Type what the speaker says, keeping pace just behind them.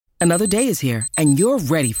Another day is here, and you're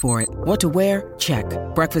ready for it. What to wear? Check.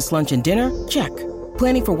 Breakfast, lunch, and dinner? Check.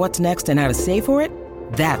 Planning for what's next and how to save for it?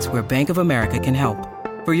 That's where Bank of America can help.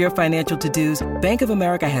 For your financial to-dos, Bank of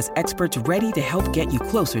America has experts ready to help get you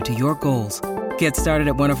closer to your goals. Get started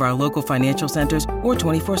at one of our local financial centers or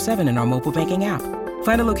 24/7 in our mobile banking app.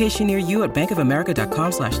 Find a location near you at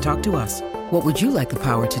bankofamerica.com/talktous. What would you like the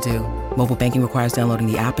power to do? Mobile banking requires downloading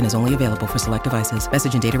the app and is only available for select devices.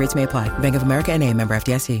 Message and data rates may apply. Bank of America N.A., member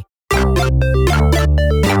FDIC.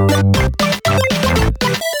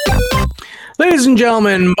 Ladies and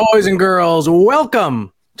gentlemen, boys and girls,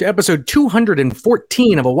 welcome to episode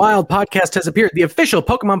 214 of A Wild Podcast Has Appeared, the official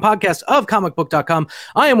Pokemon podcast of comicbook.com.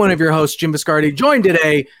 I am one of your hosts, Jim Viscardi, joined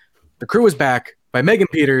today, the crew is back, by Megan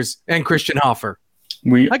Peters and Christian Hoffer.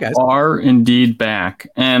 We are indeed back,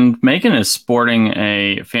 and Megan is sporting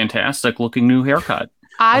a fantastic looking new haircut.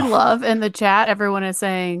 I love in the chat, everyone is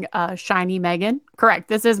saying shiny Megan. Correct.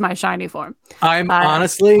 This is my shiny form. I'm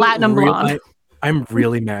honestly platinum blonde. I'm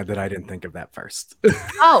really mad that I didn't think of that first.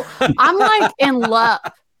 Oh, I'm like in love.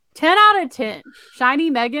 10 out of 10.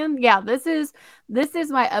 Shiny Megan. Yeah, this is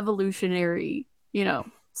my evolutionary,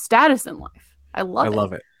 status in life. I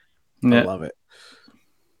love it. I love it.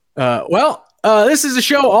 This is a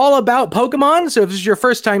show all about Pokemon. So if this is your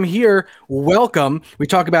first time here, welcome. We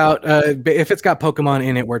talk about if it's got Pokemon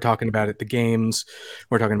in it, we're talking about it, the games,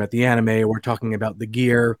 we're talking about the anime, we're talking about the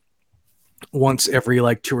gear. Once every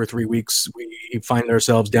 2 or 3 weeks, we find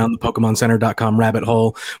ourselves down the PokemonCenter.com rabbit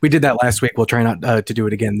hole. We did that last week. We'll try not to do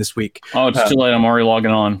it again this week. Oh, it's too late. I'm already logging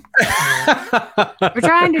on. We're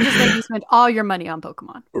trying to just make you spend all your money on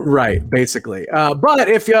Pokemon. Right, basically. But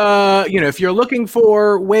if if you're looking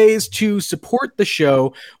for ways to support the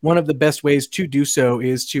show, one of the best ways to do so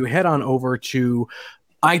is to head on over to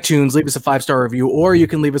iTunes, leave us a 5-star review, or you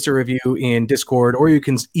can leave us a review in Discord, or you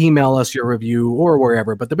can email us your review or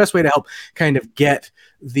wherever. But the best way to help kind of get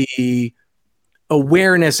the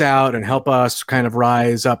awareness out and help us kind of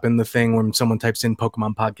rise up in the thing when someone types in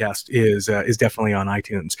Pokemon podcast is definitely on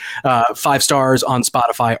iTunes. 5 stars on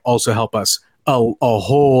Spotify also help us a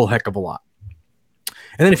whole heck of a lot.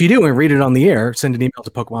 And then if you do and read it on the air, send an email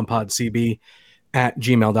to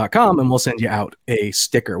PokemonPodCB@gmail.com and we'll send you out a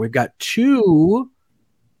sticker. We've got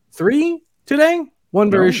 3 today,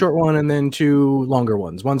 one very short one and then 2 longer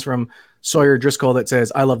ones. One's from Sawyer Driscoll that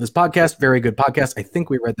says, I love this podcast, very good podcast. I think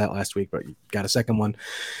we read that last week, but you got a second one.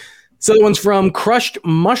 So the one's from Crushed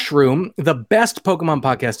Mushroom, the best Pokemon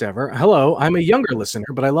podcast ever. Hello, I'm a younger listener,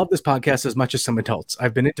 but I love this podcast as much as some adults.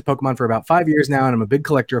 I've been into Pokemon for about 5 years now, and I'm a big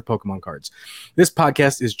collector of Pokemon cards. This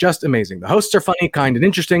podcast is just amazing. The hosts are funny, kind, and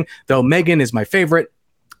interesting, though Megan is my favorite.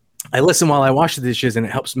 I listen while I wash the dishes, and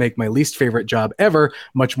it helps make my least favorite job ever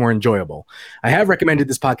much more enjoyable. I have recommended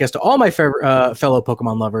this podcast to all my fellow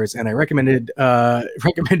Pokemon lovers, and I recommended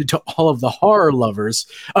to all of the horror lovers.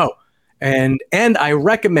 Oh, and I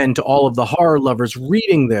recommend to all of the horror lovers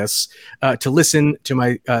reading this to listen to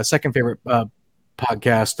my second favorite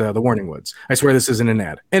podcast, The Warning Woods. I swear this isn't an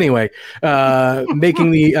ad. Anyway, keep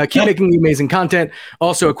making the amazing content.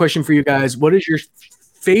 Also, a question for you guys: what is your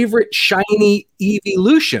favorite shiny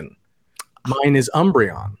evolution? Mine is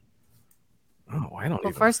Umbreon. Oh, I don't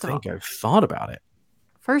even think I've thought about it.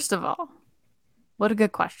 First of all, what a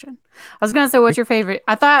good question. I was going to say, what's your favorite?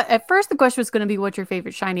 I thought at first the question was going to be, what's your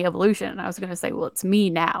favorite shiny evolution? And I was going to say, well, it's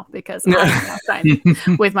me now because I'm now shiny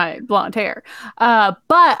with my blonde hair. But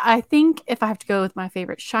I think if I have to go with my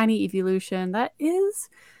favorite shiny evolution, that is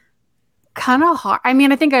kind of hard. I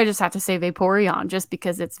mean, I think I just have to say Vaporeon just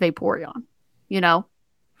because it's Vaporeon,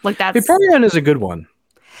 Vaporeon is a good one.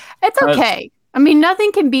 It's okay. I mean,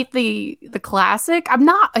 nothing can beat the classic. I'm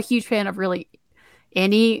not a huge fan of really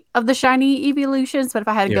any of the shiny evolutions, but if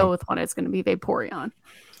I had to go with one, it's going to be Vaporeon.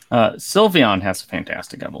 Sylveon has a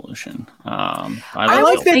fantastic evolution. I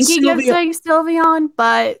was thinking of saying Sylveon,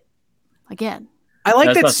 but again, I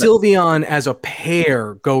like that Sylveon as a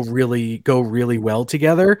pair go really well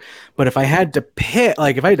together. But if I had to pick, a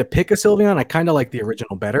Sylveon, I kind of like the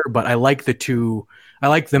original better. But I like the two. I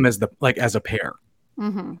like them as a pair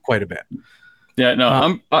quite a bit. Yeah,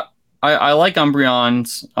 no, I like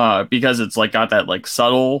Umbreon's because it's got that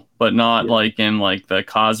subtle, but not in the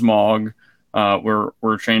Cosmog.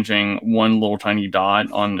 We're changing one little tiny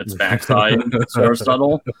dot on its backside, sort of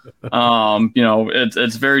subtle.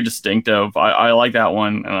 It's very distinctive. I like that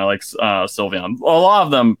one, and I like Sylveon. A lot of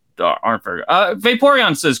them aren't very.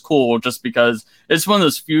 Vaporeon is cool just because it's one of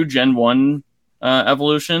those few Gen 1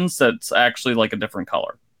 evolutions that's actually a different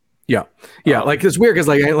color. Yeah. It's weird because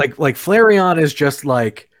like Flareon is just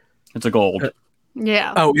it's a gold.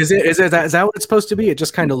 Yeah. Oh, is that what it's supposed to be? It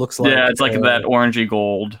just kind of looks like it's like that orangey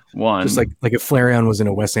gold one. just like if Flareon was in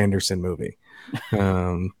a Wes Anderson movie,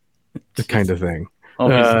 the kind of thing. Oh,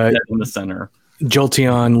 he's dead in the center.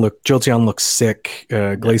 Jolteon looks sick.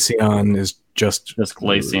 Glaceon is just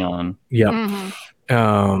Glaceon. Yeah.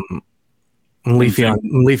 Mm-hmm.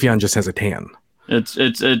 Leafeon just has a tan. It's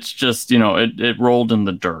just it rolled in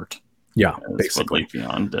the dirt. Yeah, That's basically. what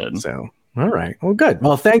Leafeon did. So, all right. Well, good.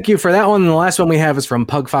 Well, thank you for that one. And the last one we have is from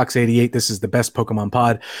PugFox88. This is the Best Pokemon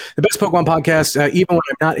Pod, the Best Pokemon Podcast. Even when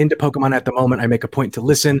I'm not into Pokemon at the moment, I make a point to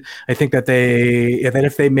listen. I think that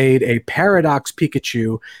if they made a Paradox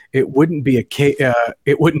Pikachu, it wouldn't be a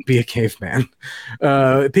caveman.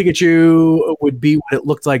 Pikachu would be what it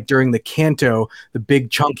looked like during the Kanto, the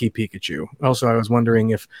big chunky Pikachu. Also,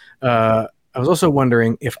 I was also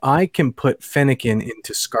wondering if I can put Fennekin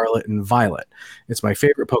into Scarlet and Violet. It's my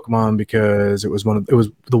favorite Pokemon because it was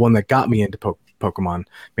the one that got me into Pokemon.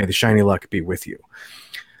 May the shiny luck be with you.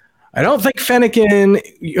 I don't think Fennekin.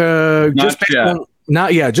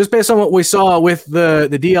 Not yet. Just based on what we saw with the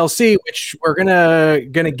DLC, which we're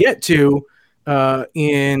gonna get to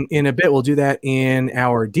in a bit. We'll do that in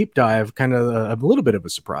our deep dive. Kind of a little bit of a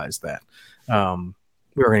surprise that.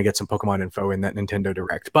 We were going to get some Pokemon info in that Nintendo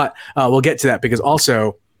Direct, but we'll get to that because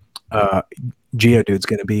also Geodude's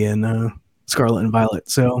going to be in Scarlet and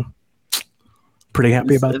Violet, so pretty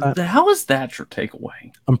happy about that. How is that your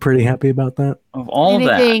takeaway? I'm pretty happy about that. Of all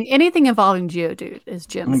anything involving Geodude is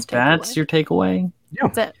Jim's takeaway. That's your takeaway?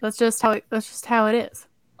 Yeah. That's just how it is.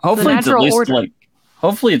 Hopefully it's at least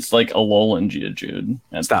hopefully it's like Alolan Geodude.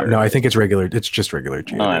 Stop. No, I think it's regular. It's just regular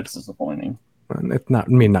Geodude. Oh, that's disappointing. It's not. I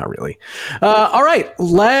mean, not really. All right,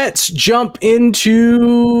 let's jump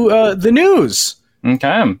into the news.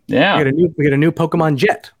 Okay. Yeah. We got a new Pokemon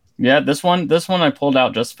Jet. Yeah. This one I pulled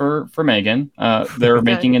out just for Megan. They're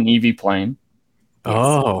making an EV plane. Yes.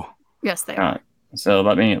 Oh. Yes, they are. So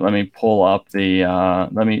let me pull up the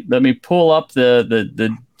let me pull up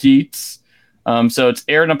the deets. So it's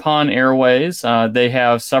Air Nippon Airways. They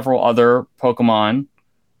have several other Pokemon.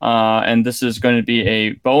 And this is going to be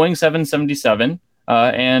a Boeing 777.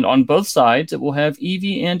 And on both sides, it will have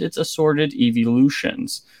Eevee and its assorted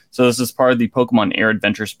evolutions. So this is part of the Pokemon Air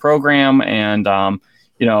Adventures program. And,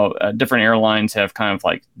 different airlines have kind of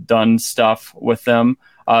like done stuff with them.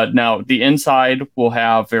 Now, the inside will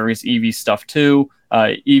have various Eevee stuff too.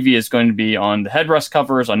 Eevee is going to be on the headrest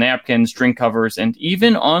covers, on napkins, drink covers, and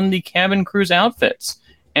even on the cabin cruise outfits.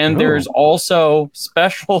 And there's also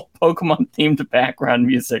special Pokemon-themed background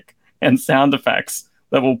music and sound effects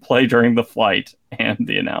that will play during the flight and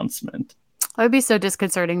the announcement. That would be so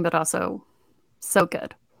disconcerting, but also so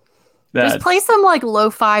good. Just play some like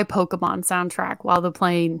lo-fi Pokemon soundtrack while the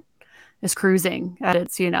plane is cruising at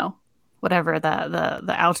its, whatever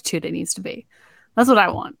the altitude it needs to be. That's what I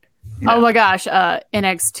want. Yeah. Oh my gosh,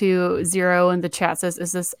 NX20 in the chat says,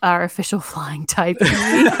 "Is this our official flying type?"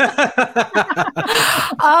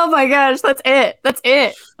 Oh my gosh, that's it. That's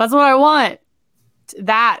what I want.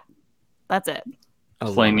 That's it.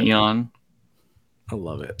 Flameon. I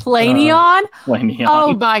love it. Flameon? Flameon.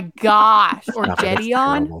 Oh my gosh. Or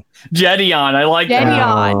Jettion. Jettion. I like that.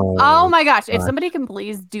 Jettion. Oh my gosh. If somebody can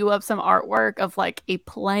please do up some artwork of like a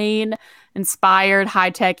plane inspired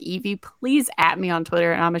high-tech Eevee, please at me on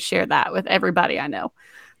Twitter and I'm going to share that with everybody I know.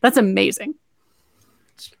 That's amazing.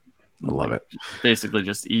 I love it. Basically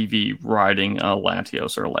just Eevee riding a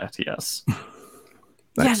Latios or Latias.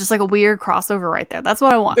 Nice. Yeah, just like a weird crossover right there. That's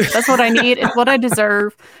what I want. That's what I need. It's what I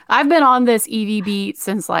deserve. I've been on this Eevee beat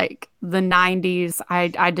since like the 90s.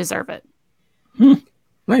 I deserve it.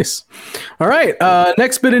 Nice. All right.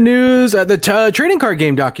 Next bit of news. The trading card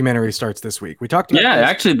game documentary starts this week. We talked about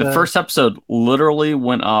actually the first episode literally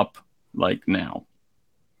went up like now.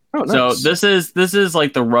 Oh, nice. So this is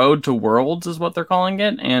like the Road to Worlds is what they're calling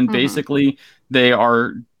it. And basically they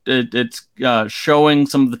are it's showing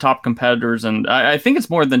some of the top competitors, and I think it's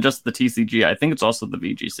more than just the TCG. I think it's also the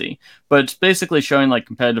VGC, but it's basically showing like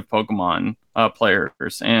competitive Pokemon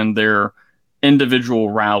players and their individual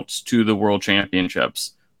routes to the World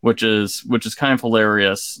Championships, which is kind of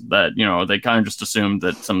hilarious that they kind of just assumed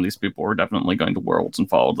that some of these people were definitely going to Worlds and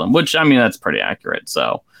followed them, which I mean that's pretty accurate.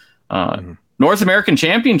 So North American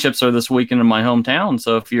Championships are this weekend in my hometown,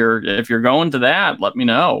 so if you're going to that, let me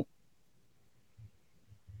know.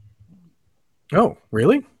 Oh,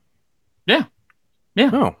 really? Yeah.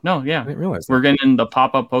 Oh, no, yeah. I didn't realize that. We're getting the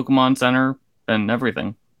pop-up Pokemon Center and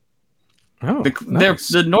everything. Oh, nice.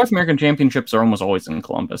 The North American Championships are almost always in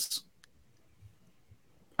Columbus.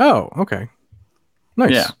 Oh, okay.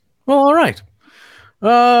 Nice. Yeah. Well, all right.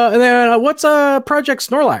 And then what's Project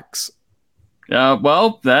Snorlax?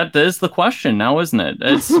 Well, that is the question now, isn't it?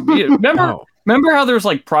 It's remember how there's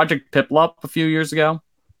like Project Piplup a few years ago?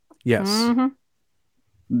 Yes. Mm-hmm.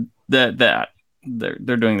 That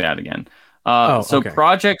they're doing that again. Okay.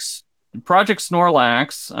 Project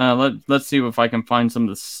Snorlax. Let's see if I can find some of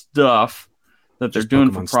the stuff that they're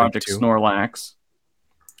doing for Project Snorlax.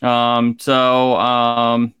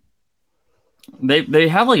 They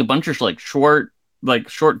have like a bunch of like short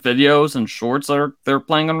videos and shorts that they're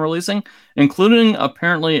planning on releasing, including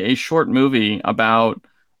apparently a short movie about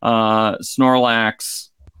Snorlax.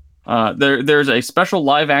 There's a special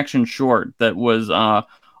live action short that was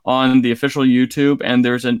on the official YouTube, and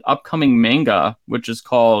there's an upcoming manga which is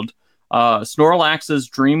called Snorlax's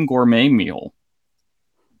Dream Gourmet Meal,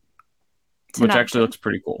 which actually looks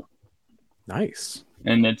pretty cool. Nice.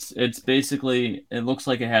 And it's basically, it looks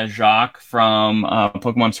like it has Jacques from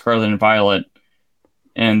Pokemon Scarlet and Violet,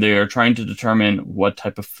 and they are trying to determine what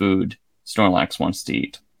type of food Snorlax wants to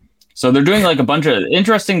eat. So they're doing like a bunch of,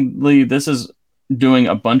 interestingly, this is doing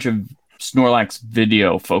a bunch of Snorlax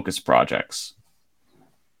video focus projects,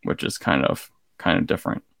 which is kind of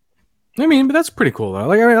different. I mean, but that's pretty cool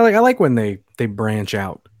though. I like when they branch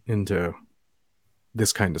out into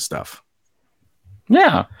this kind of stuff.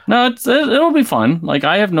 Yeah, no, it'll be fun. Like,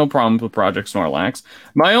 I have no problems with Project Snorlax.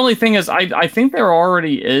 My only thing is, I think there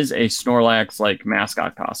already is a Snorlax like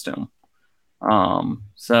mascot costume. Yeah.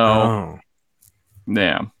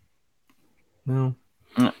 No.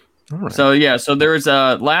 Right. So there's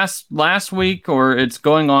last week, or it's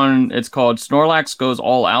going on. It's called Snorlax Goes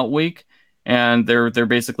All Out Week, and they're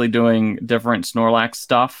basically doing different Snorlax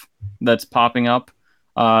stuff that's popping up.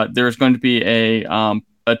 There's going to be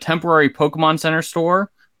a temporary Pokemon Center store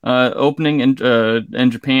opening in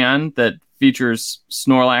Japan that features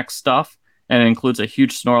Snorlax stuff and includes a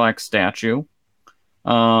huge Snorlax statue.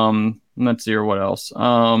 Let's see here, what else.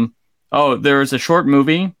 There's a short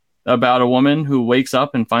movie about a woman who wakes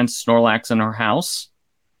up and finds Snorlax in her house.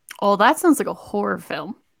 Oh, that sounds like a horror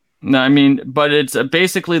film. No, I mean, but it's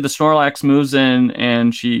basically the Snorlax moves in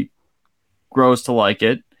and she grows to like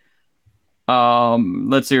it.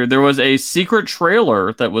 Let's see here. There was a secret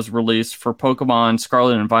trailer that was released for Pokemon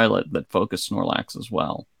Scarlet and Violet that focused Snorlax as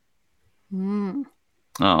well.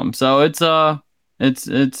 So it's an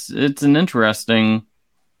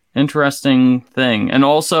interesting thing. And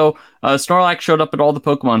also, Snorlax showed up at all the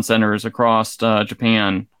Pokemon centers across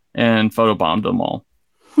Japan and photobombed them all.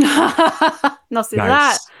 No, see,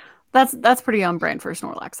 nice. that's pretty on brand for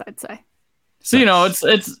Snorlax, I'd say. So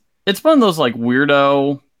it's one of those like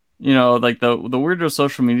weirdo, like the weirdo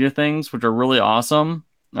social media things, which are really awesome.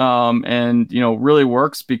 And really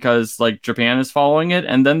works because like Japan is following it,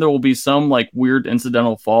 and then there will be some like weird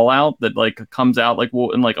incidental fallout that like comes out like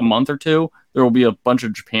in like a month or two. There will be a bunch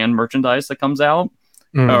of Japan merchandise that comes out,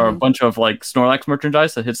 or a bunch of like Snorlax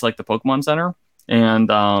merchandise that hits like the Pokemon Center, and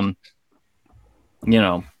I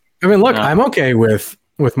mean, look, I'm okay with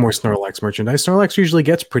more Snorlax merchandise. Snorlax usually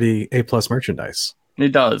gets pretty A+ merchandise.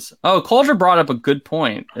 It does. Oh, Culture brought up a good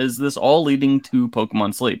point. Is this all leading to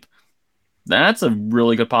Pokemon Sleep? That's a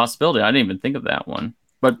really good possibility. I didn't even think of that one.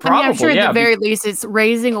 But probably, I'm sure at the very least, it's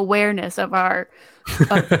raising awareness of our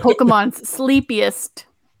Pokemon's sleepiest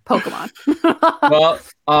Pokemon. Well,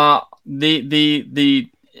 the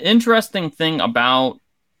interesting thing about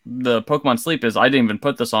the Pokemon Sleep is I didn't even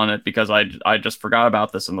put this on it because I just forgot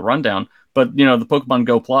about this in the rundown. But the Pokemon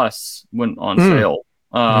Go Plus went on sale.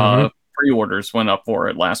 Pre-orders went up for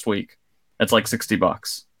it last week. It's like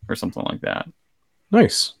 $60 or something like that.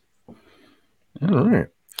 Nice. Yeah. All right.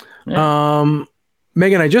 Yeah.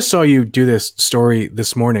 Megan, I just saw you do this story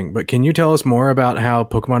this morning, but can you tell us more about how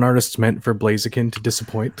Pokemon artists meant for Blaziken to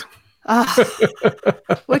disappoint?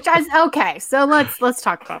 Okay, so let's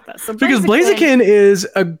talk about this. So because Blaziken is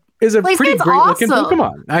a pretty great looking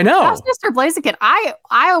Pokemon. I know. That's Mr. Blaziken. I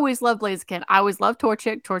always loved Blaziken. I always loved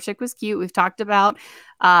Torchic. Torchic was cute. We've talked about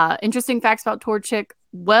interesting facts about Torchic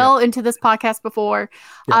into this podcast before.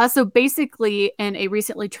 So basically, in a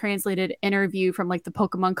recently translated interview from like the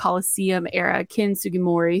Pokemon Coliseum era, Ken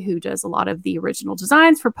Sugimori, who does a lot of the original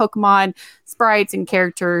designs for Pokemon sprites and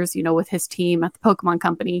characters, with his team at the Pokemon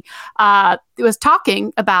Company, was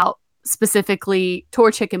talking about specifically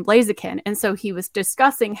Torchic and Blaziken. And so he was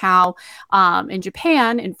discussing how in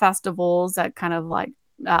Japan, in festivals that kind of like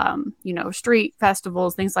street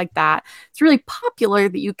festivals, things like that, it's really popular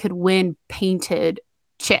that you could win painted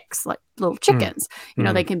chicks, like little chickens.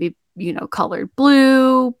 They can be colored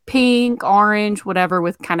blue, pink, orange, whatever,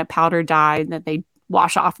 with kind of powder dye that they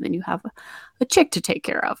wash off, and then you have a chick to take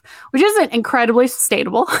care of, which isn't incredibly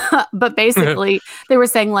sustainable. But basically, they were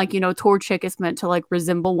saying like, Torchic is meant to like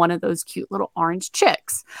resemble one of those cute little orange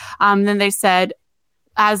chicks. Then they said,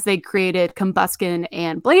 as they created Combusken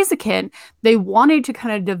and Blaziken, they wanted to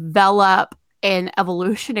kind of develop an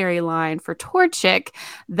evolutionary line for Torchic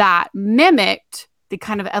that mimicked the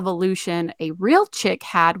kind of evolution a real chick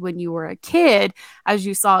had when you were a kid, as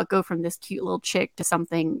you saw it go from this cute little chick to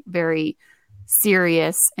something very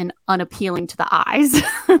serious and unappealing to the eyes.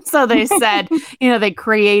 So they said, they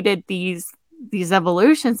created these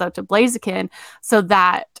evolutions up to Blaziken so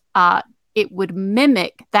that it would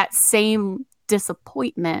mimic that same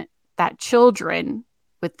disappointment that children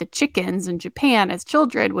with the chickens in Japan as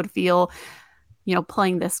children would feel,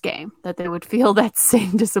 playing this game, that they would feel that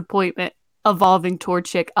same disappointment evolving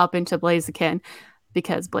Torchic up into Blaziken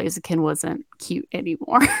because Blaziken wasn't cute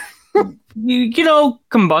anymore.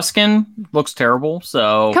 Combusken looks terrible.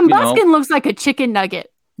 So Combusken looks like a chicken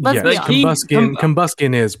nugget. Let's be honest.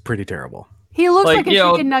 Combusken is pretty terrible. He looks like a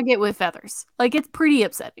chicken nugget with feathers. Like, it's pretty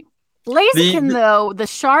upsetting. Blaziken, though, the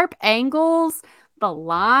sharp angles, the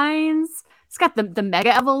lines, it's got the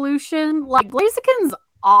mega evolution. Like, Blaziken's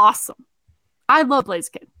awesome. I love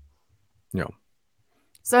Blaziken. No.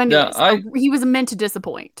 So anyways, he was meant to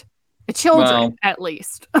disappoint. Children, at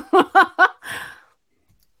least.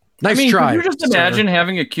 Nice try. Could you just imagine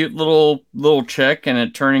having a cute little chick and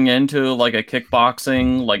it turning into like a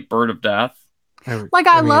kickboxing like bird of death? I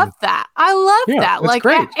love that. I love that. Like,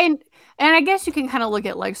 great. And I guess you can kind of look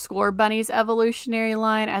at like Scorbunny's evolutionary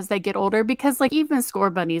line as they get older, because like even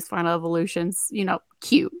Scorbunny's final evolutions,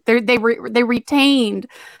 cute. They retained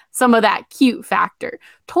some of that cute factor.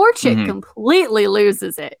 Torchic completely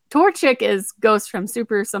loses it. Torchic goes from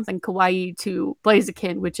super something kawaii to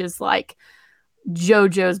Blaziken, which is like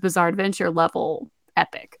JoJo's Bizarre Adventure level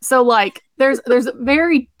epic. So like there's a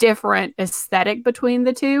very different aesthetic between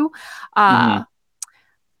the two. I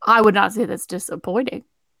would not say that's disappointing.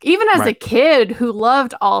 Even as a kid who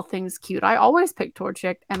loved all things cute, I always picked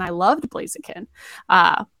Torchic and I loved Blaziken.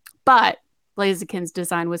 But Blaziken's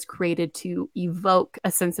design was created to evoke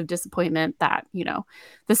a sense of disappointment that,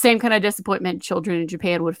 the same kind of disappointment children in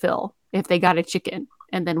Japan would feel if they got a chicken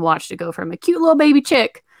and then watched it go from a cute little baby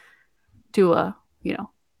chick to a,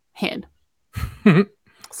 hen.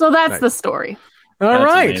 So that's the story. All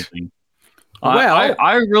right. Amazing. Well,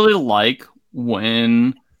 I really like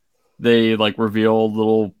when they like reveal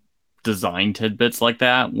little design tidbits like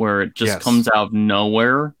that, where it just comes out of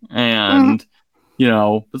nowhere and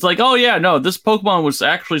it's like, oh yeah, no, this Pokemon was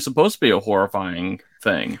actually supposed to be a horrifying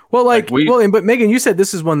thing. Well, but Megan, you said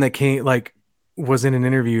this is one that was in an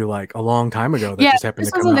interview like a long time ago that just happened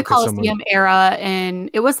to come out. This was in the Coliseum era, and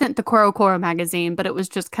it wasn't the Koro magazine, but it was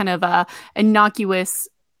just kind of a innocuous,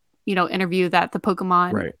 interview that the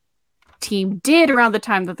Pokemon team did around the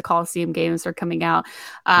time that the Coliseum games are coming out,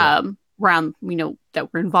 around,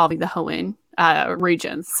 that were involving the Hoenn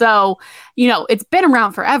region. So, it's been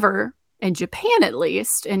around forever in Japan at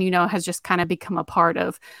least, and, has just kind of become a part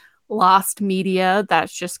of lost media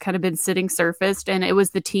that's just kind of been sitting surfaced. And it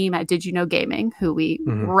was the team at Did You Know Gaming, who we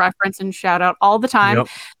reference and shout out all the time,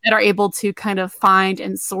 that are able to kind of find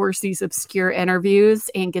and source these obscure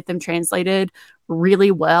interviews and get them translated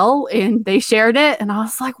really well. And they shared it, and I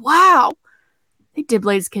was like, wow, they did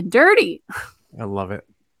Blaziken dirty. I love it.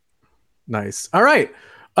 Nice. All right.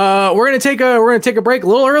 We're gonna take a break a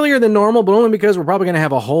little earlier than normal, but only because we're probably gonna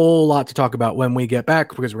have a whole lot to talk about when we get back,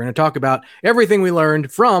 because we're gonna talk about everything we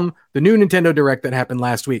learned from the new Nintendo Direct that happened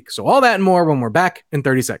last week. So all that and more when we're back in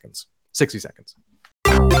 60 seconds.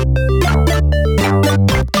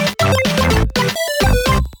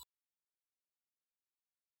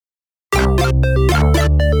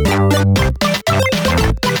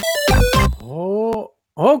 Oh,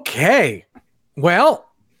 okay. Well,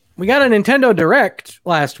 we got a Nintendo Direct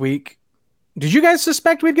last week. Did you guys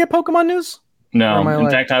suspect we'd get Pokemon news? No.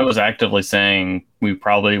 In fact, I was actively saying we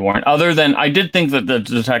probably weren't. Other than I did think that the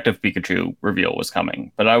Detective Pikachu reveal was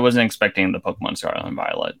coming, but I wasn't expecting the Pokemon Scarlet and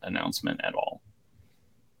Violet announcement at all.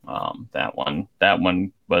 That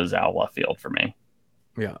one was out left field for me.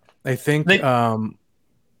 Yeah, I think I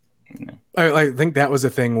think that was a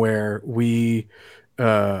thing where we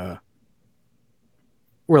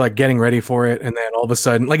we're like getting ready for it, and then all of a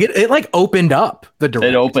sudden, like it like opened up the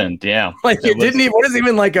Direct. It opened, yeah. Like it wasn't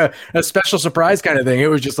even like a special surprise kind of thing. It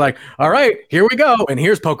was just like, all right, here we go, and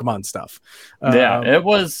here's Pokemon stuff. It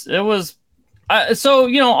was. So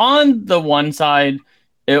on the one side,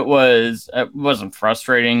 it wasn't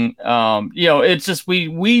frustrating. It's just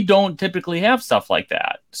we don't typically have stuff like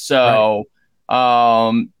that. So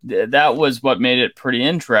that was what made it pretty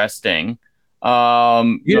interesting.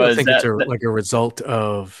 You don't think it's like a result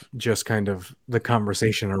of just kind of the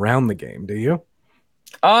conversation around the game, do you?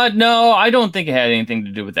 No, I don't think it had anything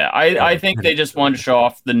to do with that. I think they just wanted to show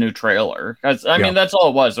off the new trailer. Because I mean, that's all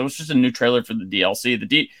it was. It was just a new trailer for the DLC.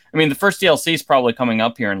 The first DLC is probably coming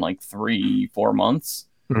up here in like 3-4 months.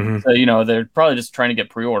 Mm-hmm. So they're probably just trying to get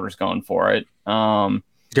pre-orders going for it.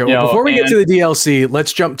 Before we get to the DLC,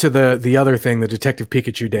 let's jump to the other thing, the Detective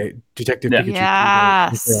Pikachu trailer,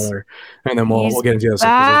 and then we'll get into this.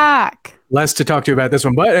 Less to talk to about this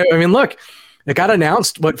one, but I mean, look. It got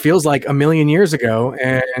announced what feels like a million years ago,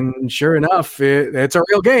 and sure enough, it's a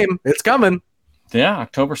real game. It's coming. Yeah,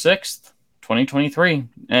 October 6th, 2023.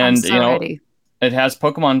 And, ready. It has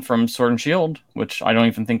Pokemon from Sword and Shield, which I don't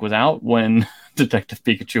even think was out when Detective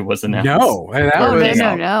Pikachu was announced. No.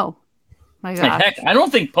 My gosh. Heck, I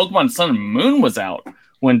don't think Pokemon Sun and Moon was out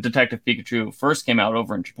when Detective Pikachu first came out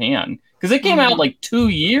over in Japan. Because it came out like 2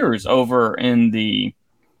 years over in the...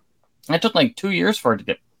 It took like 2 years for it to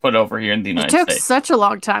get put over here in the United States. It took such a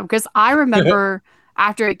long time because I remember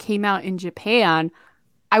after it came out in Japan,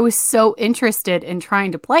 I was so interested in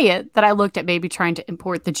trying to play it that I looked at maybe trying to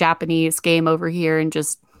import the Japanese game over here and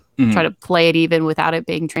just try to play it even without it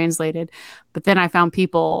being translated. But then I found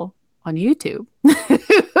people on YouTube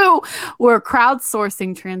who were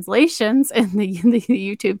crowdsourcing translations in the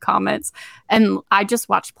YouTube comments. And I just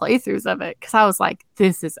watched playthroughs of it because I was like,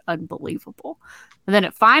 this is unbelievable. And then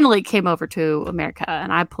it finally came over to America,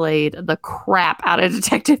 and I played the crap out of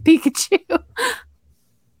Detective Pikachu.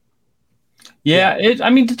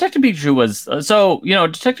 Detective Pikachu was...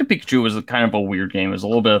 Detective Pikachu was kind of a weird game. It was a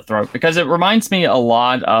little bit of throat, because it reminds me a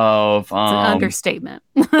lot of... it's an understatement.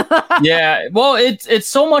 Yeah, well, it's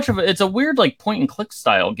so much of it. It's a weird, like, point-and-click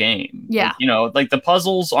style game. Yeah. Like, the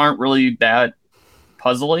puzzles aren't really that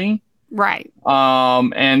puzzly. Right. It's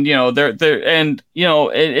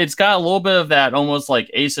got a little bit of that almost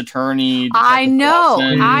like Ace Attorney. I know.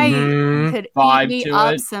 Could vibe eat me to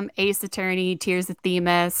up it. some Ace Attorney, Tears of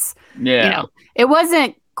Themis. Yeah. It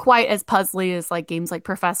wasn't quite as puzzly as like games like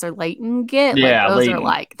Professor Layton get. Yeah, those Layton. are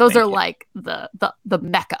like the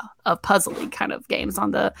mecca of puzzly kind of games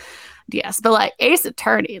on the DS. But like Ace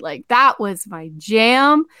Attorney, like that was my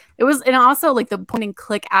jam. It was, and also like the point and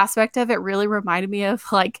click aspect of it really reminded me of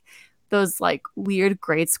like those like weird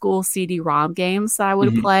grade school CD-ROM games that I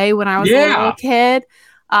would play when I was a little kid.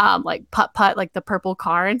 Like Putt-Putt, like the purple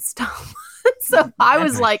car and stuff. So I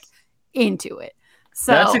was like into it.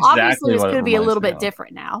 So obviously it's going to be a little bit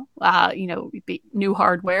different now. New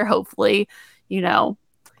hardware, hopefully. I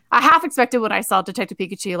half expected when I saw Detective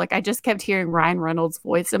Pikachu, like I just kept hearing Ryan Reynolds'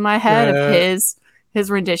 voice in my head of his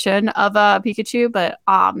rendition of Pikachu. But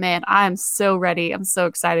man, I'm so ready. I'm so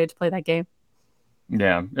excited to play that game.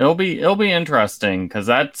 Yeah, it'll be interesting because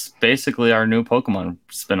that's basically our new Pokemon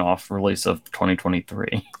spin-off release of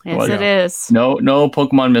 2023. Yes, it is. No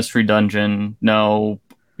Pokemon Mystery Dungeon, no,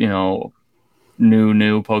 new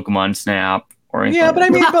Pokemon Snap or anything. Yeah, but I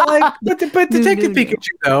mean, but Detective Pikachu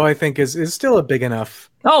though, I think is still a big enough.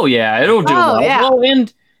 Oh yeah, it'll do well. Yeah. Well,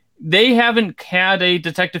 and they haven't had a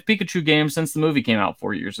Detective Pikachu game since the movie came out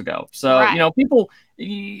 4 years ago. So,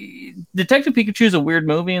 Detective Pikachu is a weird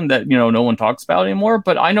movie and that, no one talks about anymore.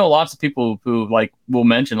 But I know lots of people who like will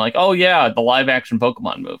mention like, oh yeah, the live action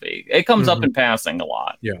Pokemon movie. It comes up in passing a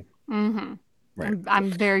lot. Yeah. Mm-hmm. Right.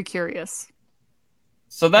 I'm very curious.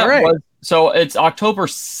 So it's October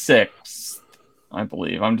 6th, I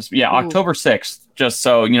believe. October 6th. Just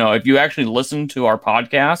so, if you actually listen to our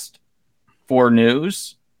podcast for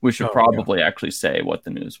news, we should probably actually say what the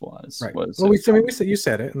news was. Right. We said you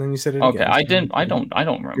said it, and then you said it. Okay, again. I don't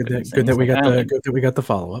remember. Good that we got the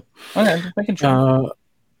follow up. Okay, I can try. All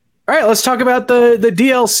right, let's talk about the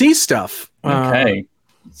DLC stuff. Okay,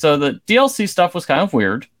 so the DLC stuff was kind of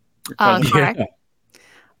weird. Correct.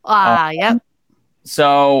 Yep.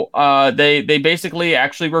 So they basically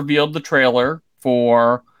actually revealed the trailer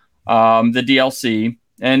for the DLC,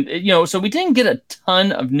 and so we didn't get a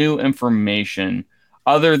ton of new information.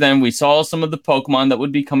 Other than we saw some of the Pokemon that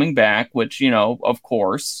would be coming back, which, of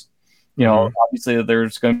course, obviously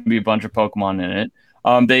there's going to be a bunch of Pokemon in it.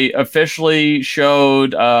 They officially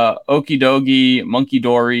showed Okidogi,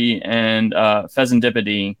 Munkidori, and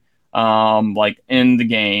Pheasantipede like in the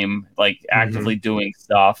game, like actively doing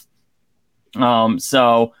stuff.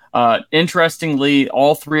 Interestingly,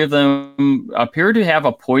 all three of them appear to have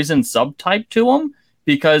a poison subtype to them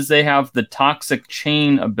because they have the Toxic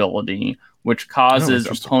Chain ability, which causes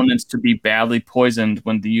opponents to be badly poisoned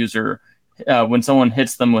when when someone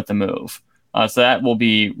hits them with a move. So that will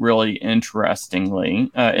be really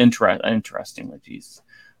interestingly, will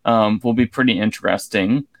be pretty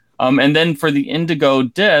interesting. And then for the Indigo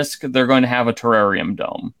disc, they're going to have a terrarium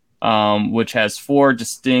dome, which has 4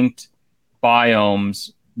 distinct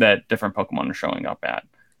biomes that different Pokemon are showing up at.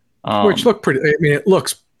 Which look pretty. I mean, it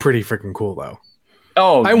looks pretty freaking cool, though.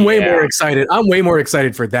 Oh, I'm way more excited. I'm way more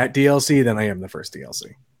excited for that DLC than I am the first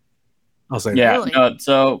DLC. I'll say yeah. Really? No,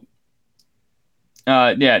 so,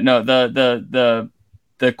 the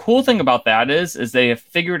cool thing about that is they have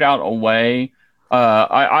figured out a way.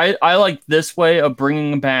 I like this way of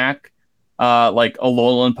bringing back like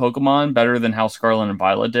Alolan Pokemon better than how Scarlet and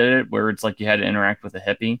Violet did it, where it's like you had to interact with a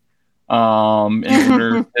hippie in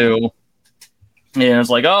order to. And it's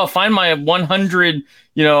like, oh, find my 100,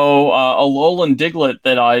 Alolan Diglett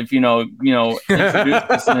that I've,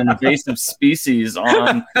 introduced as an invasive species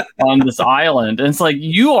on this island. And it's like,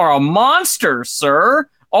 you are a monster, sir.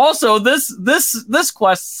 Also, this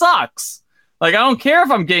quest sucks. Like, I don't care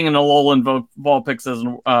if I'm getting an Alolan Vulpix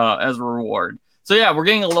as a reward. So yeah, we're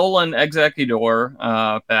getting Alolan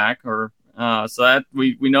Exeggutor back, or so that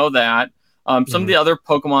we know that. Some of the other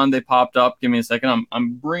Pokemon they popped up. Give me a second.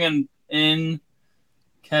 I'm bringing in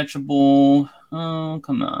catchable. Oh,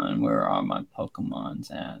 come on. Where are my Pokemons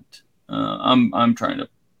at? I'm trying to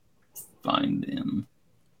find them.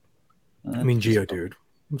 I mean, Geodude.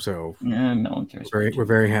 So yeah, no one cares. we're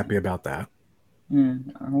very happy about that.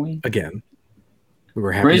 Are we? Again, we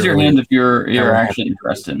were happy. Raise your earlier. hand if you're actually happy.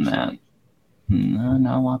 interested in that.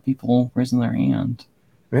 Not a lot of people raising their hand.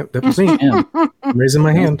 Yep, that was me. Yeah, I'm raising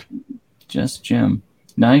my hand. just Jim.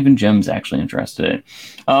 Not even Jim's actually interested in it.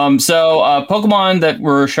 Pokemon that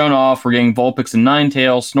were shown off, we're getting Vulpix and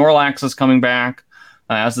Ninetales. Snorlax is coming back,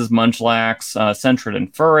 as is Munchlax, Sentret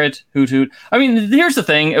and Furret, Hoothoot. I mean, here's the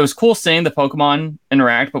thing. It was cool seeing the Pokemon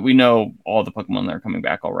interact, but we know all the Pokemon that are coming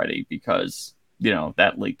back already because,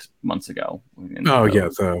 that leaked months ago. Yeah.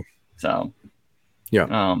 So,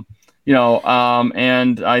 yeah.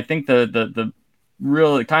 And I think the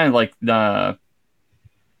really kind of like the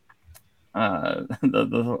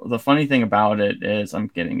funny thing about it is, I'm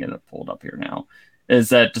getting it pulled up here now, is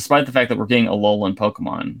that despite the fact that we're getting Alolan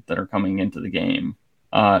Pokemon that are coming into the game,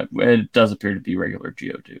 it does appear to be regular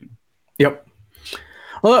Geodude. Yep.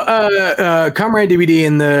 Well, Comrade DVD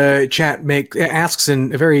in the chat asks a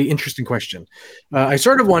very interesting question. I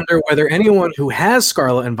sort of wonder whether anyone who has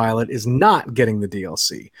Scarlet and Violet is not getting the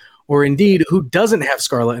DLC, or indeed who doesn't have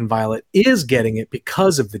Scarlet and Violet is getting it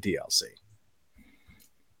because of the DLC.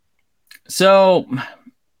 So,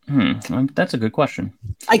 that's a good question.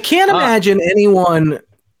 I can't imagine anyone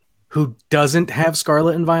who doesn't have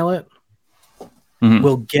Scarlet and Violet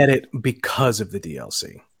will get it because of the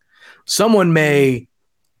DLC. Someone may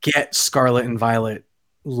get Scarlet and Violet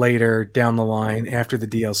later down the line after the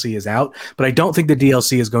DLC is out, but I don't think the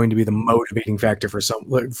DLC is going to be the motivating factor for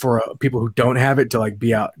people who don't have it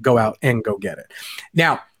to go out and go get it.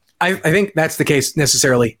 Now, I think that's the case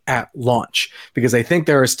necessarily at launch, because I think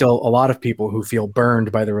there are still a lot of people who feel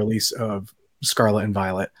burned by the release of Scarlet and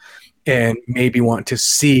Violet and maybe want to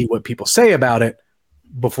see what people say about it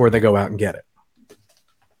before they go out and get it.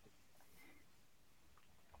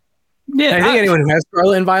 Yeah, I think anyone who has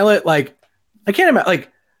Scarlet and Violet, I can't imagine.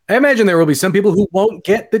 I imagine there will be some people who won't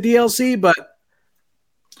get the DLC, but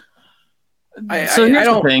I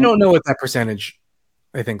don't know what that percentage.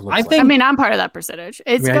 I think looks like. I mean, I'm part of that percentage.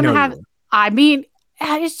 It's gonna have. I mean,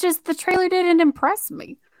 it's just the trailer didn't impress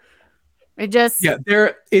me. It just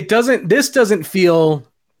it doesn't. This doesn't feel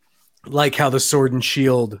like how the Sword and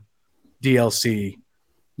Shield DLC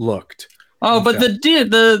looked. Oh, but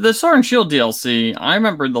the Sword and Shield DLC, I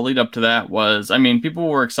remember the lead up to that was, I mean, people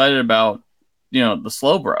were excited about, the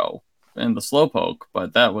Slowbro and the Slowpoke,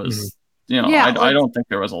 but that was, I don't think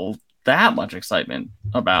there was that much excitement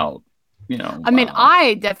about, I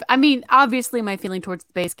mean, obviously my feeling towards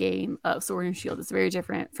the base game of Sword and Shield is very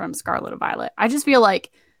different from Scarlet and Violet. I just feel like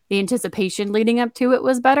the anticipation leading up to it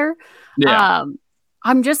was better. Yeah.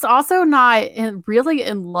 I'm just also not really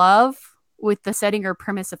in love with the setting or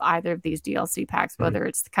premise of either of these DLC packs, whether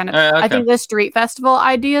it's kind of, I think the Street Festival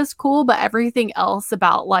idea is cool, but everything else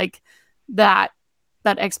about that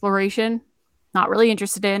exploration, not really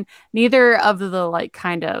interested in. Neither of the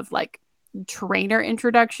kind of trainer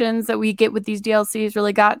introductions that we get with these DLCs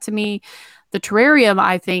really got to me. The terrarium,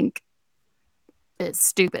 I think, is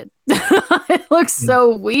stupid. It looks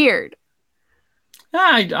so weird.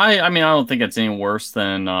 I mean, I don't think it's any worse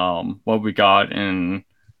than what we got in.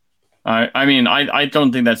 I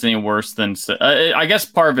don't think that's any worse than. I guess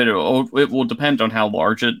part of it will depend on how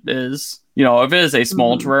large it is. If it is a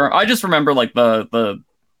small terrarium, I just remember the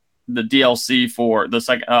DLC for the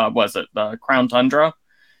second. Was it the Crown Tundra?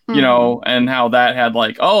 you know, and how that had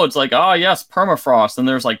like, oh, it's like, oh yes, permafrost, and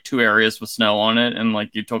there's like 2 areas with snow on it, and like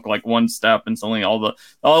you took like 1 step and suddenly all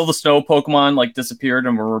the snow Pokemon like disappeared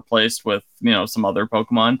and were replaced with, you know, some other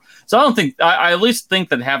Pokemon. So I don't think I at least think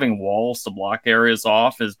that having walls to block areas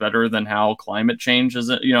off is better than how climate change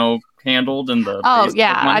is, you know, handled in the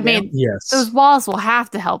I mean, Yes. those walls will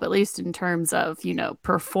have to help, at least in terms of, you know,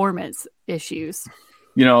 performance issues.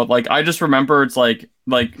 You know, like I just remember it's like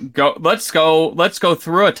let's go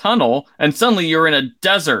through a tunnel, and suddenly you're in a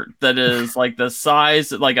desert that is like the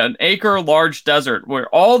size, like an acre large desert where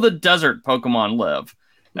all the desert Pokemon live.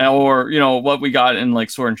 Or, you know, what we got in like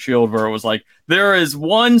Sword and Shield, where it was like there is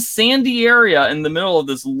one sandy area in the middle of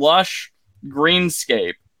this lush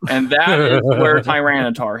greenscape, and that is where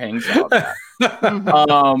Tyranitar hangs out at.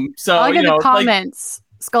 So I like you know, the comments.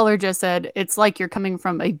 Scholar just said it's like you're coming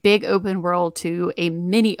from a big open world to a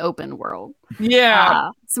mini open world.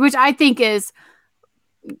 Yeah. So which I think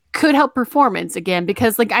could help performance again,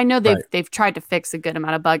 because like I know they've tried to fix a good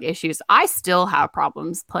amount of bug issues. I still have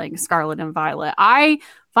problems playing Scarlet and Violet. I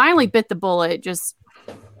finally bit the bullet, just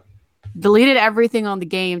deleted everything on the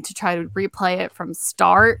game to try to replay it from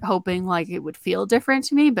start, hoping like it would feel different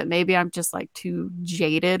to me, but maybe I'm just like too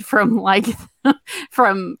jaded from like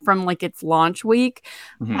from like its launch week.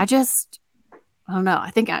 I don't know.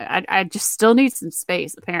 I think I just still need some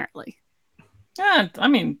space, apparently. Yeah, I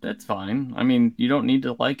mean, that's fine. I mean, you don't need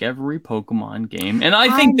to like every Pokemon game. And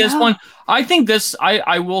I think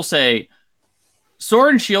I will say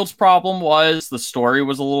Sword and Shield's problem was the story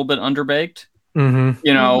was a little bit underbaked. You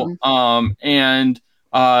know, and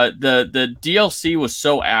the DLC was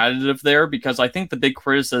so additive there, because I think the big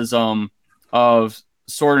criticism of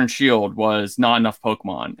Sword and Shield was not enough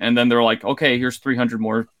Pokemon, and then they're like, okay, here's 300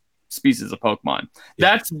 more species of Pokemon.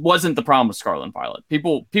 That wasn't the problem with Scarlet and Violet.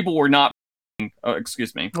 People were not.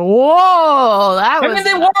 Excuse me. Whoa,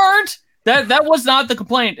 they weren't. That was not the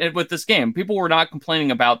complaint with this game. People were not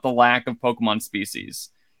complaining about the lack of Pokemon species.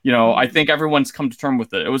 You know, I think everyone's come to terms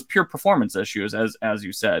with it. It was pure performance issues, as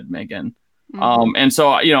you said, Megan. And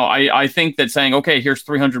so, you know, I think that saying, okay, here's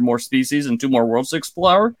 300 more species and 2 more worlds to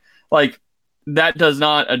explore, like that does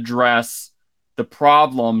not address the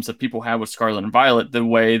problems that people have with Scarlet and Violet the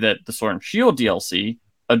way that the Sword and Shield DLC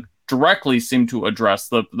directly seemed to address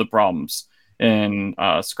the problems in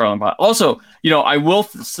Scarlet and Violet. Also, you know, I will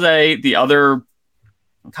say the other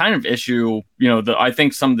kind of issue, you know, I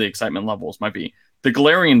think some of the excitement levels might be the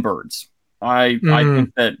Galarian birds. I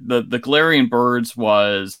think that the Galarian birds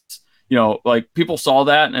was, you know, like people saw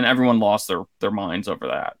that and everyone lost their minds over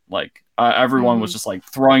that. Like everyone was just like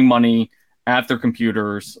throwing money at their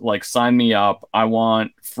computers, like sign me up. I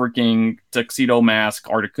want freaking Tuxedo Mask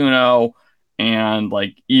Articuno and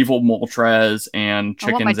like evil Moltres and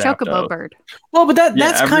Chicken Zapdos. I want my Chocobo bird. Well, but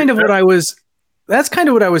that's kind of what I was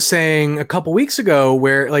saying a couple weeks ago,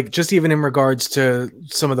 where like just even in regards to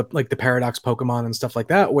some of the like the Paradox Pokemon and stuff like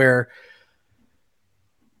that, where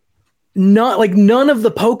none of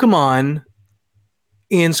the Pokemon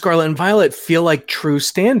in Scarlet and Violet feel like true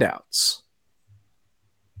standouts.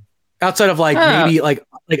 Outside of like maybe like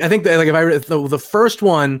I think that like if the first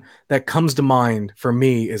one that comes to mind for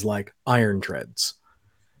me is like Iron Treads,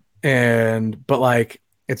 but like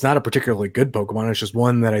it's not a particularly good Pokemon. It's just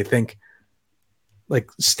one that I think like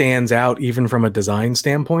stands out even from a design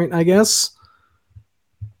standpoint, I guess.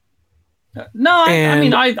 No, I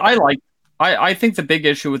mean I think the big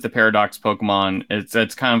issue with the Paradox Pokemon is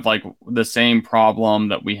it's kind of like the same problem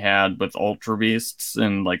that we had with Ultra Beasts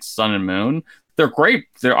and like Sun and Moon. They're great.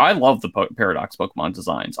 I love the Paradox Pokemon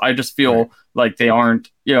designs. I just feel like they aren't,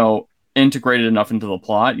 you know, integrated enough into the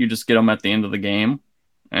plot. You just get them at the end of the game,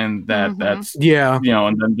 and that's you know,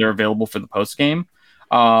 and then they're available for the post game.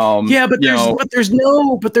 But there's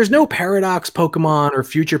no Paradox Pokemon or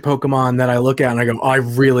future Pokemon that I look at and I go, I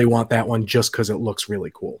really want that one just because it looks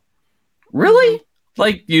really cool. Really?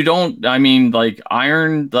 Like you don't? I mean, like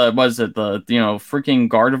Iron. Was it the freaking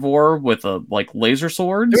Gardevoir with a like laser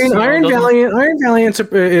swords? I mean, Iron Valiant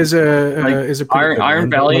is a Iron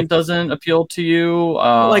Valiant doesn't appeal to you.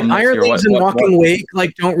 Like Iron Leaves and Walking Wake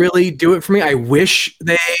like don't really do it for me. I wish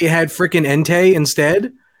they had freaking Entei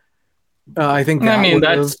instead. I think.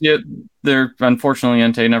 They're unfortunately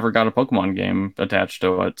Entei never got a Pokemon game attached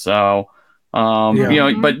to it, so.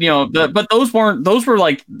 But those were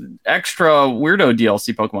like extra weirdo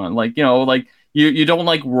DLC Pokemon. Like, you know, like you don't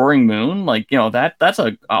like Roaring Moon. Like, you know, that's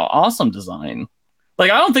a awesome design.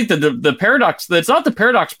 Like, I don't think that the Paradox, it's not the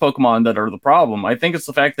Paradox Pokemon that are the problem. I think it's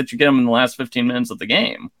the fact that you get them in the last 15 minutes of the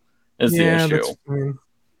game is the issue.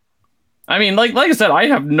 I mean, like I said, I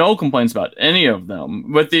have no complaints about any of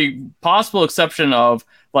them, with the possible exception of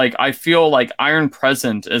like I feel like Iron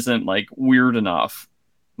Present isn't like weird enough,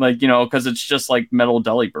 like, you know, because it's just like Metal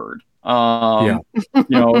Delibird. You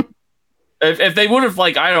know, if they would have,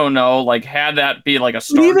 like, I don't know, like had that be like a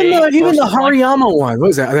Stargate, even the Hariyama one, what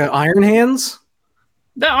was that? The Iron Hands.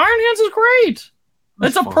 The Iron Hands is great.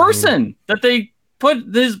 It's a person that they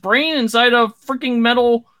put his brain inside a freaking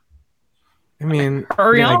metal. I mean,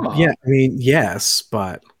 Hariyama. Yeah, I mean, yes,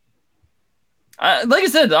 but like I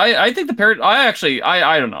said, I think the parrot. I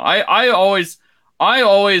don't know. I always,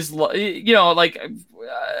 you know, like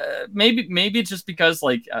maybe it's just because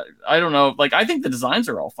like I don't know. Like I think the designs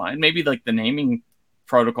are all fine. Maybe like the naming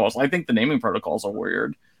protocols. I think the naming protocols are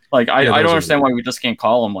weird. Like I don't understand why we just can't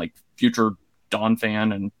call them like future Dawn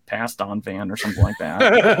Fan and past Dawn Fan or something like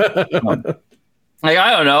that. Like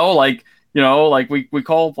I don't know. Like, you know, like we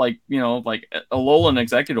call, like, you know, like Alolan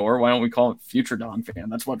Executor. Why don't we call it Future Dawn Fan?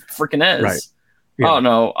 That's what freaking is. Right. Yeah. I don't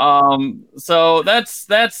know. So that's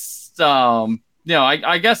you know,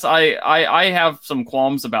 I guess I have some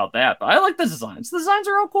qualms about that, but I like the designs. The designs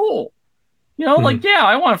are all cool. You know, like, yeah,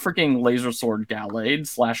 I want a freaking Laser Sword Gallade /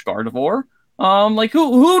 Gardevoir. Like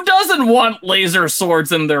who doesn't want laser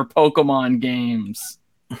swords in their Pokemon games?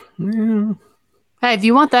 Yeah. Hey, if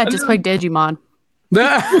you want that, just play Digimon.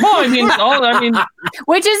 Well, I mean,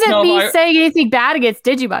 which isn't me saying anything bad against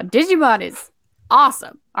Digimon. Digimon is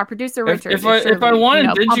awesome. Our producer Richard. If I wanted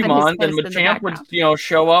Digimon, then Machamp would, you know,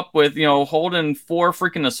 show up with, you know, holding 4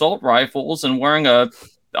 freaking assault rifles and wearing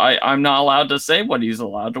I'm not allowed to say what he's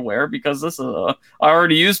allowed to wear because this is I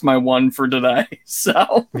already used my one for today.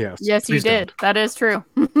 So yes, you did. Don't. That is true.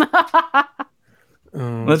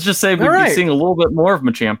 Let's just say we'd be seeing a little bit more of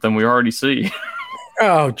Machamp than we already see.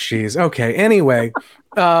 Oh, geez. Okay. Anyway,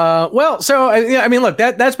 well, so I mean, look,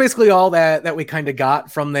 that's basically all that we kind of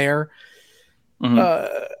got from there.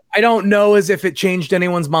 I don't know as if it changed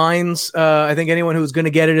anyone's minds. I think anyone who's going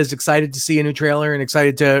to get it is excited to see a new trailer and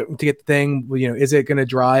excited to get the thing. You know, is it going to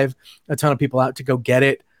drive a ton of people out to go get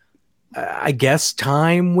it? I guess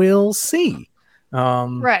time will see.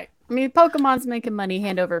 Right. I mean, Pokemon's making money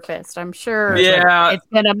hand over fist. I'm sure it's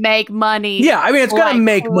gonna make money. Yeah, I mean, it's gonna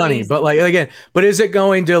make money, but like again, but is it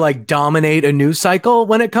going to like dominate a news cycle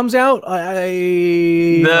when it comes out?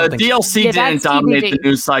 The DLC didn't dominate the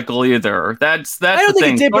news cycle either. That's I don't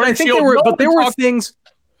think it did, but I think there were things.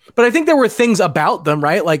 But I think there were things about them,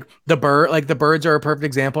 right? Like the birds are a perfect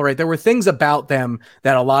example, right? There were things about them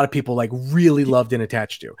that a lot of people like really loved and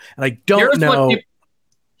attached to, and I don't know.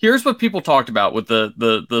 Here's what people talked about with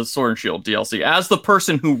the Sword and Shield DLC. As the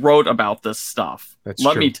person who wrote about this stuff,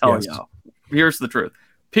 let me tell you, here's the truth.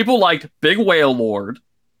 People liked Big Whale Lord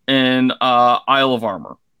and Isle of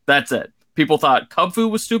Armor. That's it. People thought Kubfu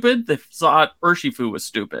was stupid. They thought Urshifu was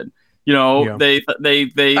stupid. You know, they.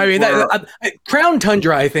 I mean, Crown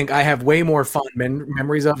Tundra, I think I have way more fond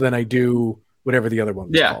memories of than I do whatever the other one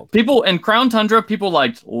was called. People in Crown Tundra, people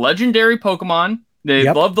liked legendary Pokemon. They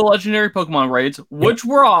loved the legendary Pokemon raids, which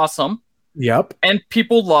were awesome. Yep. And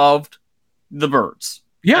people loved the birds.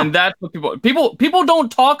 Yeah. And that's what people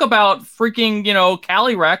don't talk about freaking, you know,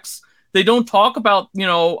 Calyrex. They don't talk about, you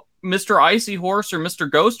know, Mr. Icy Horse or Mr.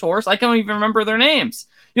 Ghost Horse. I can't even remember their names.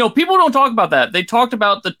 You know, people don't talk about that. They talked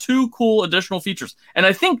about the 2 cool additional features. And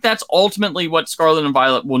I think that's ultimately what Scarlet and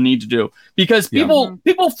Violet will need to do. Because people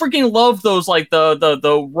freaking love those, like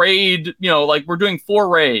the raid, you know, like we're doing 4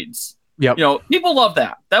 raids. Yep. You know, people love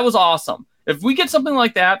that. That was awesome. If we get something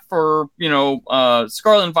like that for, you know,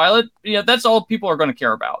 Scarlet and Violet, that's all people are going to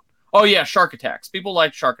care about. Oh, yeah, shark attacks. People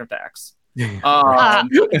like shark attacks. I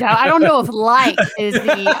don't know if like is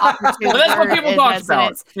the opportunity. Well, that's what people talk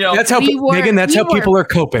about. You know, that's how Megan. That's how people are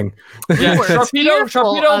coping. Yeah,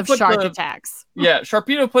 Sharpedo put shark attacks. Yeah,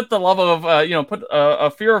 Sharpedo put the love of put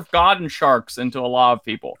a fear of God and sharks into a lot of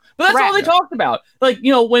people. But that's all they talked about. Like,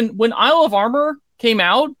 you know, when Isle of Armor came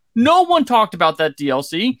out, no one talked about that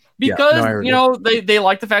DLC because you know they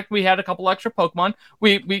liked the fact we had a couple extra Pokemon.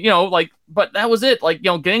 We you know, like, but that was it. Like,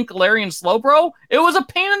 you know, getting Galarian Slowbro, it was a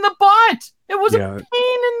pain in the butt. It was a pain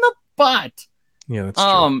in the butt. Yeah, that's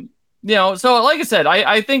true. You know, so like I said,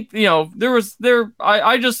 I think, you know,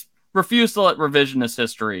 I just refuse to let revisionist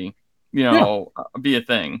history, you know, be a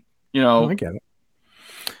thing. You know, I get it.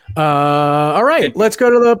 All right, let's go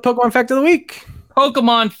to the Pokemon Fact of the Week.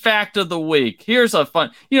 Pokemon Fact of the Week. Here's a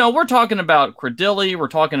fun, you know, we're talking about Credilli. We're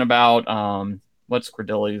talking about, what's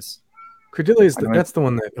Credilli's? Credilli that's the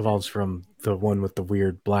one that evolves from the one with the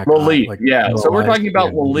weird black Lileep, so we're talking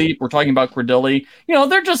about Lileep. We're talking about Credilli. You know,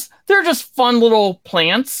 they're just fun little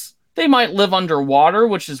plants. They might live underwater,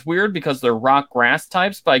 which is weird because they're rock grass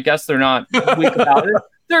types, but I guess they're not weak about it.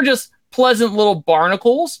 They're just pleasant little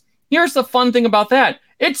barnacles. Here's the fun thing about that.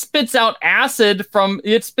 It spits out acid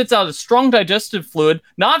it spits out a strong digestive fluid,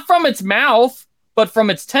 not from its mouth, but from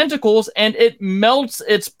its tentacles, and it melts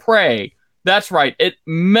its prey. That's right. It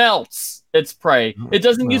melts its prey. It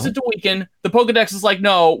doesn't use it to weaken. The Pokedex is like,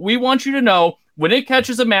 no, we want you to know when it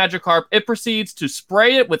catches a Magikarp, it proceeds to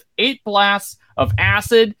spray it with 8 blasts of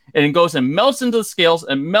acid, and it goes and melts into the scales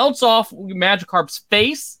and melts off Magikarp's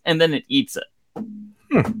face, and then it eats it.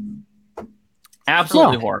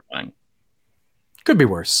 Absolutely horrifying. Could be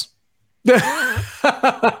worse.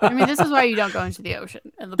 I mean, this is why you don't go into the ocean.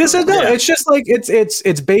 It's just like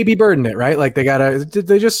it's baby bird in it, right? Like they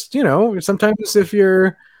just sometimes if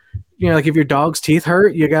you're like if your dog's teeth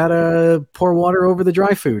hurt, you gotta pour water over the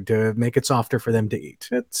dry food to make it softer for them to eat.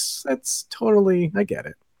 That's totally, I get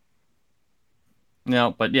it.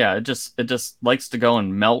 No, but yeah, it just likes to go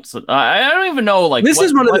and melts. I don't even know. Like these are a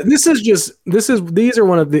set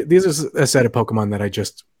of Pokemon that I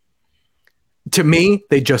just, to me,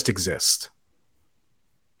 they just exist.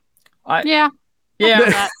 Yeah.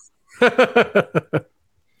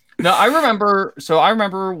 No, I remember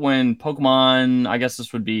when Pokemon, I guess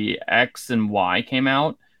this would be X and Y, came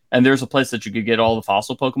out, and there's a place that you could get all the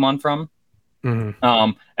fossil Pokemon from.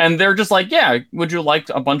 Mm-hmm. And they're just like, yeah, would you like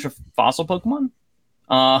a bunch of fossil Pokemon?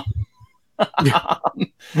 And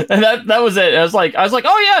that was it. I was like,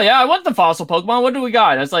 oh yeah, I want the fossil Pokemon. What do we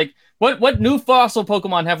got? I was like, what new fossil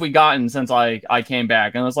Pokemon have we gotten since I came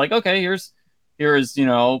back? And I was like, okay, here's a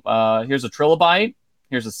Trilobite,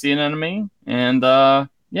 here's a sea anemone, and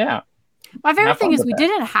yeah. My favorite thing is we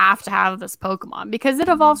didn't have to have this Pokemon because it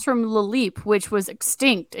evolves from Laleep, which was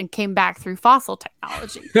extinct and came back through fossil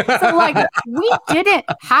technology. So, like, we didn't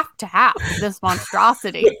have to have this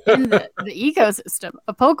monstrosity in the ecosystem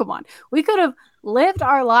of Pokemon. We could have lived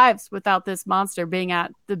our lives without this monster being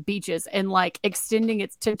at the beaches and, like, extending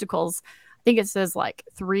its tentacles. I think it says, like,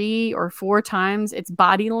 3 or 4 times its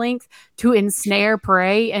body length to ensnare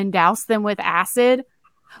prey and douse them with acid.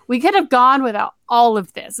 We could have gone without all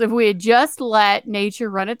of this if we had just let nature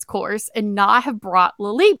run its course and not have brought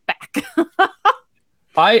Laleep back.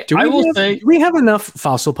 Do we have enough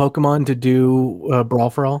fossil Pokemon to do Brawl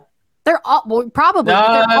for All? They're all probably.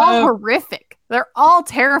 They're all horrific. They're all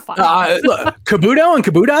terrifying. Look, Kabuto and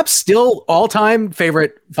Kabutops still all-time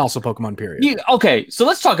favorite fossil Pokemon. Period. Okay, so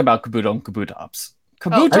let's talk about Kabuto and Kabutops.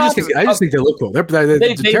 I just think they look cool. They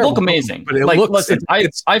look amazing. But I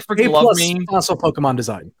freaking love me fossil Pokemon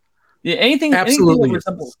design. Yeah, anything that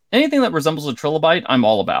resembles a Trilobite, I'm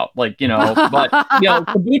all about. Like, but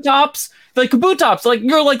Kabutops, like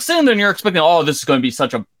you're like sitting there and you're expecting, oh, this is going to be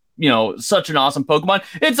such an awesome Pokemon.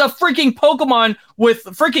 It's a freaking Pokemon with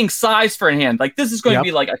freaking size for a hand. Like, this is going to be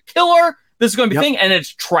like a killer. This is going to be thing, and it's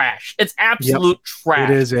trash. It's absolute trash.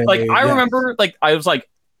 It is I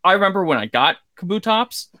remember when I got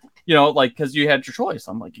Kabutops, because you had your choice.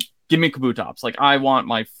 I'm like, give me Kabutops. Like, I want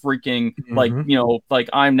my freaking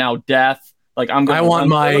I'm now death. Like, I want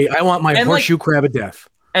my horseshoe crab of death.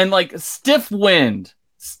 And like stiff wind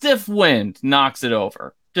knocks it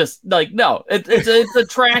over. Just like, no, it's a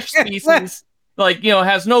trash species. Like,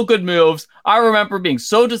 has no good moves. I remember being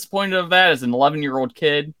so disappointed of that as an 11-year-old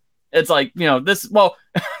kid. It's like,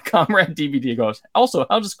 Comrade DVD goes, also,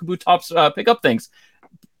 how does Kabutops pick up things?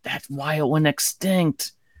 That's why it went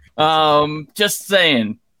extinct. Just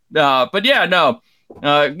saying. But yeah, no.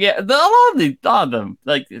 A lot of them,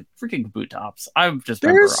 like freaking Kabutops.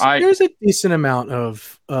 There's a decent amount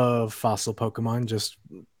of fossil Pokemon. Just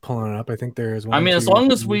pulling it up. I think there is one. I mean, as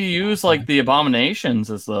long as we use like the Abominations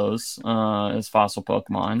as those as fossil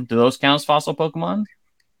Pokemon. Do those count as fossil Pokemon? 19,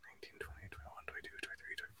 20, 21, 22,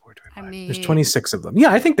 23, 24, 25. I mean, there's 26 of them. Yeah,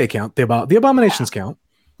 I think they count. The Abominations count.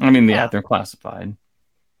 I mean, they're classified.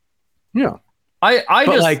 Yeah. Do the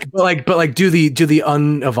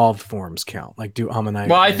unevolved forms count? Like, do Ammonite?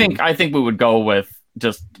 Well, I think we would go with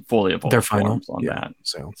just fully evolved their final forms on that.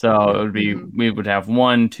 So it would be we would have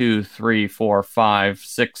 1, 2, 3, 4, 5,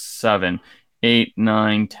 6, 7, 8,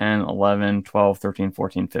 9, 10, 11, 12, 13,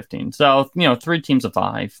 14, 15. So 3 teams of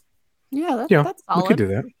 5. Yeah, that's solid. We could do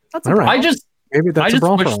that. That's all right.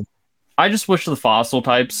 I just wish the fossil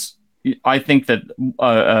types. I think that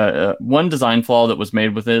one design flaw that was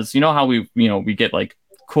made with is, how we get like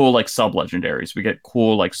cool like sub legendaries, we get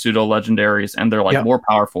cool like pseudo legendaries, and they're like more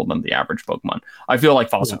powerful than the average Pokemon. I feel like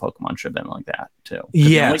fossil Pokemon should have been like that too.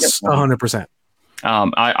 Yes, 100%.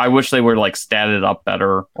 I wish they were like statted up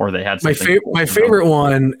better, or they had something my favorite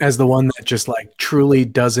one as the one that just like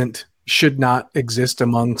truly should not exist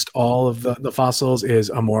amongst all of the fossils is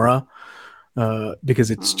Amora, because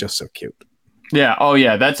it's just so cute. Yeah. Oh,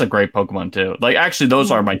 yeah. That's a great Pokemon too. Like, actually,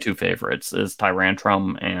 those are my two favorites: is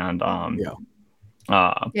Tyrantrum and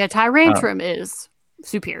Yeah, Tyrantrum is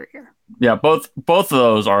superior. Yeah, both of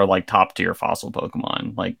those are like top tier fossil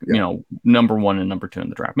Pokemon. Like number 1 and number 2 in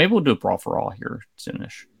the draft. Maybe we'll do a Brawl for All here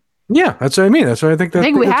soonish. Yeah, that's what I mean. That's what I think. I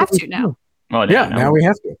think we have to now. Oh, yeah, now we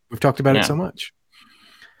have to. We've talked about it so much.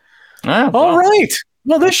 All right.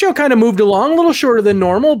 Well, this show kind of moved along a little shorter than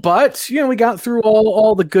normal, but we got through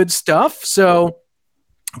all the good stuff. So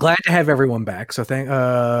glad to have everyone back. So we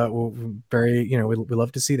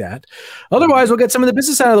love to see that. Otherwise, we'll get some of the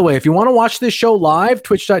business out of the way. If you want to watch this show live,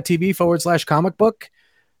 twitch.tv/comic book,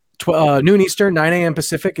 noon Eastern, 9 a.m.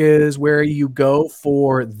 Pacific is where you go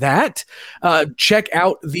for that. Check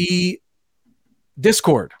out the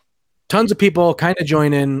Discord. Tons of people kind of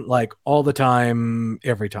join in like all the time,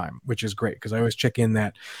 every time, which is great because I always check in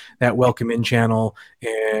that welcome in channel.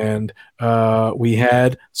 And we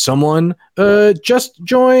had someone just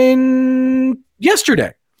join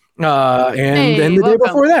yesterday. And the day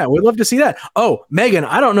before that. We'd love to see that. Oh, Megan,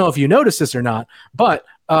 I don't know if you noticed this or not, but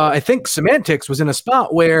I think Semantics was in a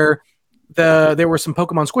spot where there were some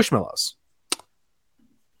Pokemon Squishmallows.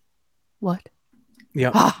 What?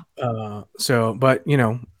 Yeah. But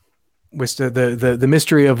with the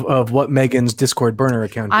mystery of what Megan's Discord burner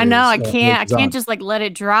account I know, is, I can't just like let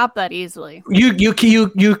it drop that easily. You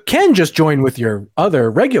can just join with your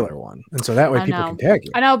other regular one, and so that way people can tag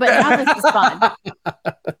you. I know, but now this is fun.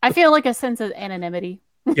 I feel like a sense of anonymity.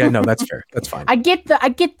 Yeah, no, that's fair. That's fine. I get the I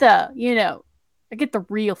get the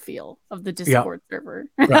real feel of the Discord server.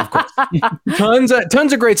 Right, of course.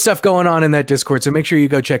 Tons of great stuff going on in that Discord. So make sure you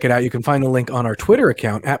go check it out. You can find the link on our Twitter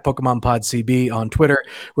account at PokemonPodCB on Twitter,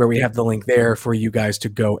 where we have the link there for you guys to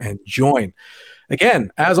go and join.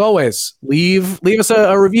 Again, as always, leave us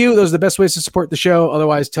a review. Those are the best ways to support the show.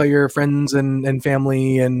 Otherwise, tell your friends and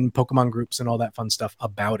family and Pokemon groups and all that fun stuff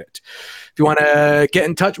about it. If you want to get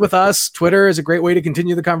in touch with us, Twitter is a great way to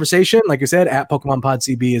continue the conversation. Like I said, at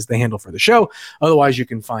PokemonPodCB is the handle for the show. Otherwise, you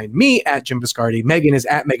can find me at Jim Biscardi. Megan is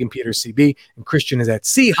at Megan Peters CB, and Christian is at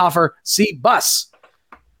C Hoffer C Bus.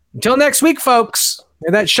 Until next week, folks,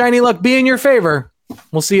 may that shiny luck be in your favor.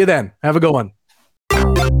 We'll see you then. Have a good one.